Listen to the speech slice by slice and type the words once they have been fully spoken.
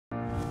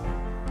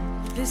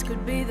This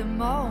could be the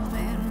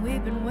moment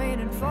we've been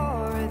waiting for.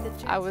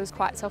 I was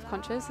quite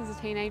self-conscious as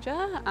a teenager.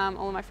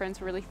 All of my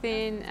friends were really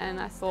thin and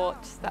I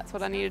thought that's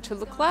what I needed to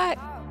look like.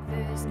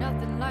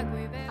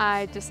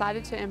 I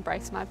decided to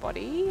embrace my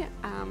body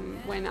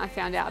when I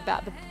found out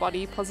about the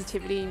body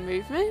positivity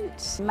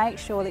movement. Make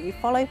sure that you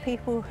follow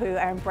people who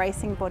are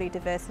embracing body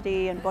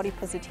diversity and body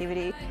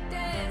positivity.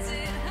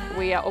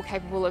 We are all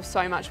capable of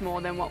so much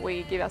more than what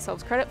we give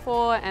ourselves credit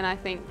for, and I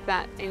think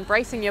that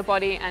embracing your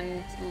body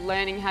and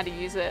learning how to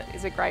use it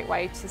is a great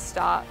way to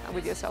start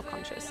with your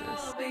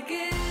self-consciousness.